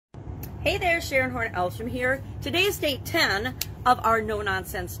Hey there, Sharon Horne-Ellstrom here. Today is day 10 of our No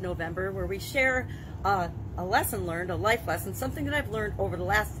Nonsense November, where we share a lesson learned, a life lesson, something that I've learned over the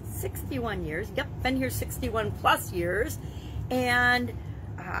last 61 years. Yep, been here 61 plus years, and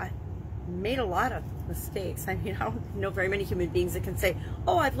made a lot of mistakes. I mean, I don't know very many human beings that can say,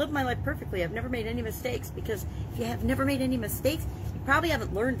 oh, I've lived my life perfectly, I've never made any mistakes, because if you have never made any mistakes, you probably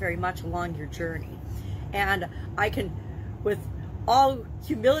haven't learned very much along your journey. And I can, with all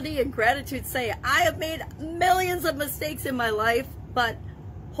humility and gratitude, say I have made millions of mistakes in my life, but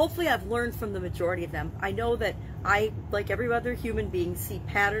hopefully I've learned from the majority of them. I know that I, like every other human being, see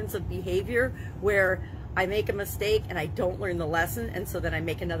patterns of behavior where I make a mistake and I don't learn the lesson, and so then I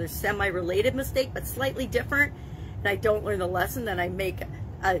make another semi-related mistake but slightly different, and I don't learn the lesson, then I make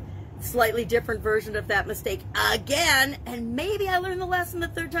a slightly different version of that mistake again, and maybe I learn the lesson the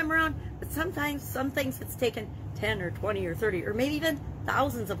third time around. But sometimes some things it's taken 10 or 20 or 30 or maybe even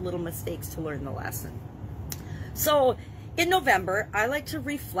thousands of little mistakes to learn the lesson. So in November, I like to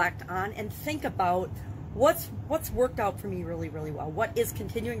reflect on and think about what's worked out for me really, really well, what is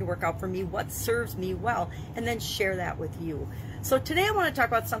continuing to work out for me, what serves me well, and then share that with you. So today I want to talk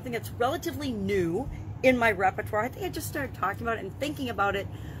about something that's relatively new in my repertoire. I think I just started talking about it and thinking about it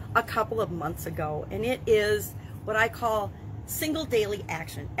a couple of months ago, and it is what I call single daily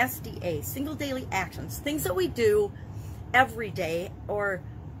action, SDA, single daily actions, things that we do every day or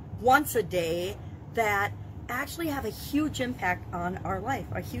once a day that actually have a huge impact on our life,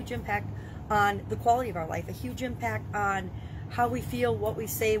 a huge impact on the quality of our life, a huge impact on how we feel, what we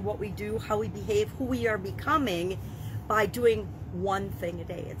say, what we do, how we behave, who we are becoming by doing one thing a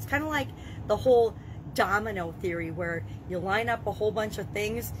day. It's kind of like the whole domino theory, where you line up a whole bunch of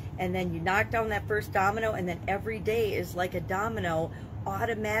things and then you knock down that first domino, and then every day is like a domino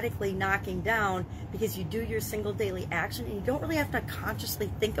automatically knocking down because you do your single daily action, and you don't really have to consciously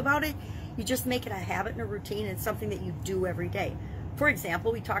think about it. You just make it a habit and a routine, and something that you do every day. For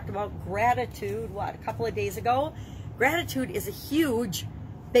example, we talked about gratitude, a couple of days ago. Gratitude is a huge,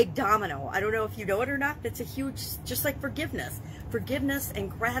 big domino. I don't know if you know it or not, but it's a huge, just like forgiveness. Forgiveness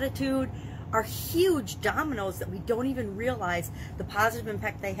and gratitude are huge dominoes that we don't even realize the positive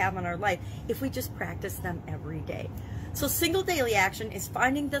impact they have on our life if we just practice them every day. So single daily action is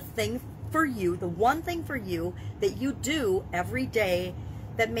finding the thing for you, the one thing for you that you do every day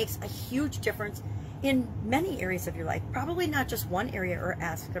that makes a huge difference in many areas of your life. Probably not just one area or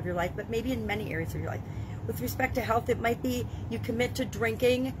aspect of your life, but maybe in many areas of your life. With respect to health, it might be you commit to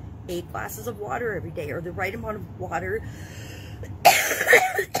drinking 8 glasses of water every day, or the right amount of water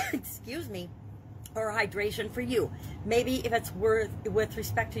excuse me, or hydration for you. Maybe if it's with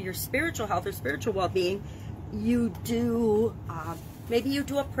respect to your spiritual health or spiritual well-being, you do maybe you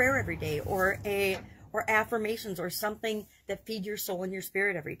do a prayer every day, or affirmations, or something that feed your soul and your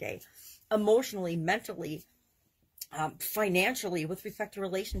spirit every day. Emotionally, mentally, financially, with respect to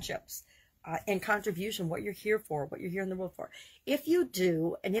relationships and contribution, what you're here for, what you're here in the world for. If you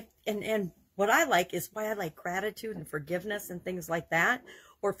do, and what I like is why I like gratitude and forgiveness and things like that,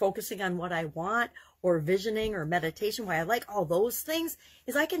 or focusing on what I want, or visioning or meditation, why I like all those things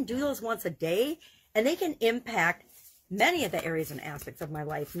is I can do those once a day, and they can impact many of the areas and aspects of my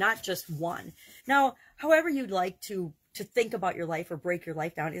life, not just one. Now, however you'd like to think about your life or break your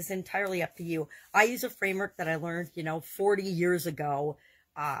life down is entirely up to you. I use a framework that I learned, 40 years ago.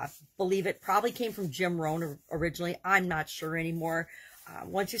 Believe it probably came from Jim Rohn originally. I'm not sure anymore.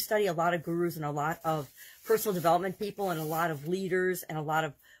 Once you study a lot of gurus and a lot of personal development people and a lot of leaders and a lot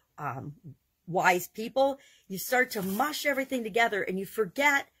of wise people, you start to mush everything together and you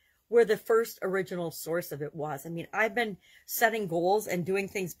forget where the first original source of it was. I mean, I've been setting goals and doing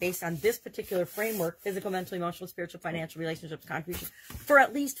things based on this particular framework, physical, mental, emotional, spiritual, financial, relationships, contribution, for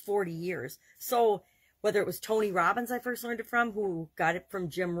at least 40 years. So whether it was Tony Robbins I first learned it from, who got it from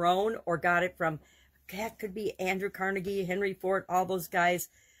Jim Rohn, or got it from, that could be Andrew Carnegie, Henry Ford, all those guys,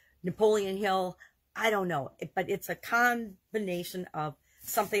 Napoleon Hill, I don't know. But it's a combination of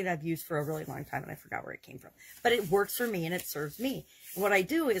something that I've used for a really long time, and I forgot where it came from. But it works for me, and it serves me. And what I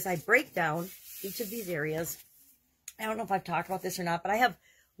do is I break down each of these areas. I don't know if I've talked about this or not, but I have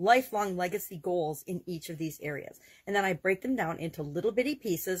lifelong legacy goals in each of these areas. And then I break them down into little bitty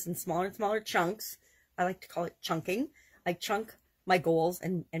pieces and smaller chunks. I like to call it chunking. I chunk my goals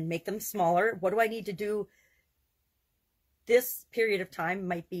and make them smaller. What do I need to do this period of time?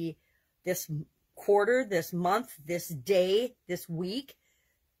 Might be this quarter, this month, this day, this week.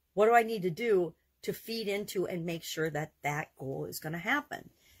 What do I need to do to feed into and make sure that that goal is going to happen?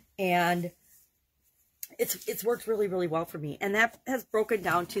 And it's worked really, really well for me. And that has broken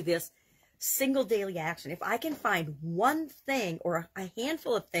down to this single daily action. If I can find one thing or a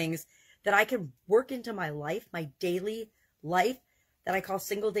handful of things that I can work into my life, my daily life, that I call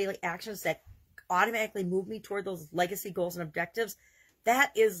single daily actions that automatically move me toward those legacy goals and objectives,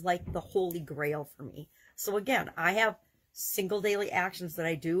 that is like the holy grail for me. So again, I have single daily actions that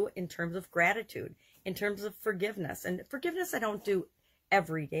I do in terms of gratitude, in terms of forgiveness. And forgiveness I don't do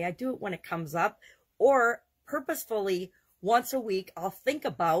every day. I do it when it comes up, or purposefully once a week, I'll think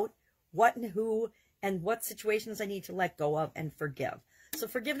about what and who and what situations I need to let go of and forgive. So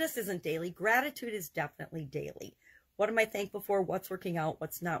forgiveness isn't daily. Gratitude is definitely daily. What am I thankful for? What's working out?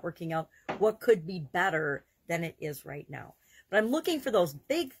 What's not working out? What could be better than it is right now? But I'm looking for those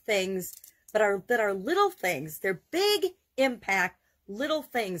big things that are little things. They're big impact, little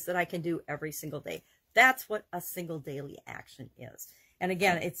things that I can do every single day. That's what a single daily action is. And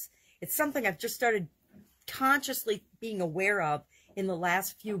again, it's something I've just started consciously being aware of in the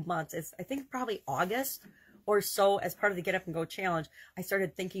last few months. It's, I think, probably August or so, as part of the Get Up and Go challenge, I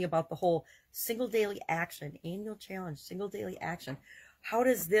started thinking about the whole single daily action, annual challenge, single daily action. How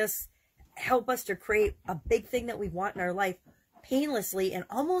does this help us to create a big thing that we want in our life painlessly and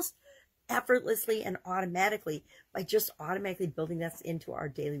almost effortlessly and automatically, by just automatically building this into our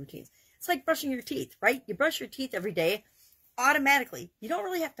daily routines? It's like brushing your teeth, right? You brush your teeth every day automatically. You don't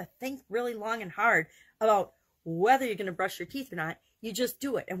really have to think really long and hard about whether you're going to brush your teeth or not. You just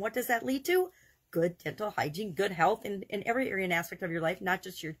do it. And what does that lead to? Good dental hygiene, good health in every area and aspect of your life, not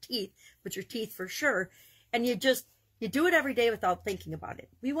just your teeth, but your teeth for sure. And you do it every day without thinking about it.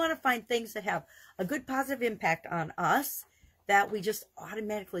 We want to find things that have a good positive impact on us that we just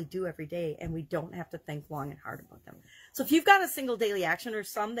automatically do every day, and we don't have to think long and hard about them. So if you've got a single daily action or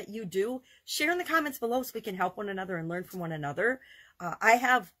some that you do, share in the comments below so we can help one another and learn from one another. I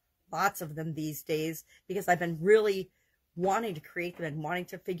have lots of them these days because I've been really wanting to create them and wanting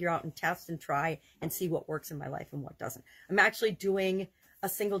to figure out and test and try and see what works in my life and what doesn't. I'm actually doing a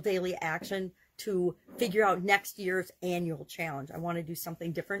single daily action to figure out next year's annual challenge. I want to do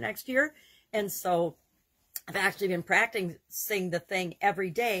something different next year. And so I've actually been practicing the thing every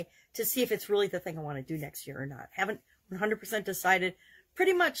day to see if it's really the thing I want to do next year or not. Haven't 100% decided,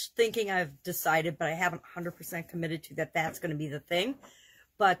 pretty much thinking I've decided, but I haven't 100% committed to that that's going to be the thing.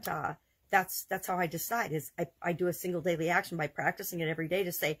 But that's how I decide, is I do a single daily action by practicing it every day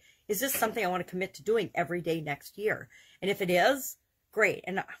to say, is this something I want to commit to doing every day next year? And if it is, great.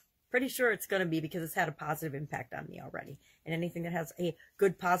 And I'm pretty sure it's going to be, because it's had a positive impact on me already. And anything that has a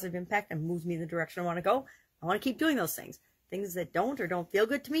good positive impact and moves me in the direction I want to go, I want to keep doing those things. Things that don't or don't feel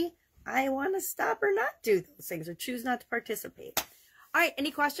good to me, I want to stop or not do those things or choose not to participate. All right,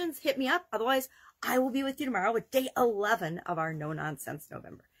 any questions? Hit me up. Otherwise, I will be with you tomorrow with day 11 of our No Nonsense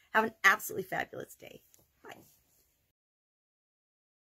November. Have an absolutely fabulous day.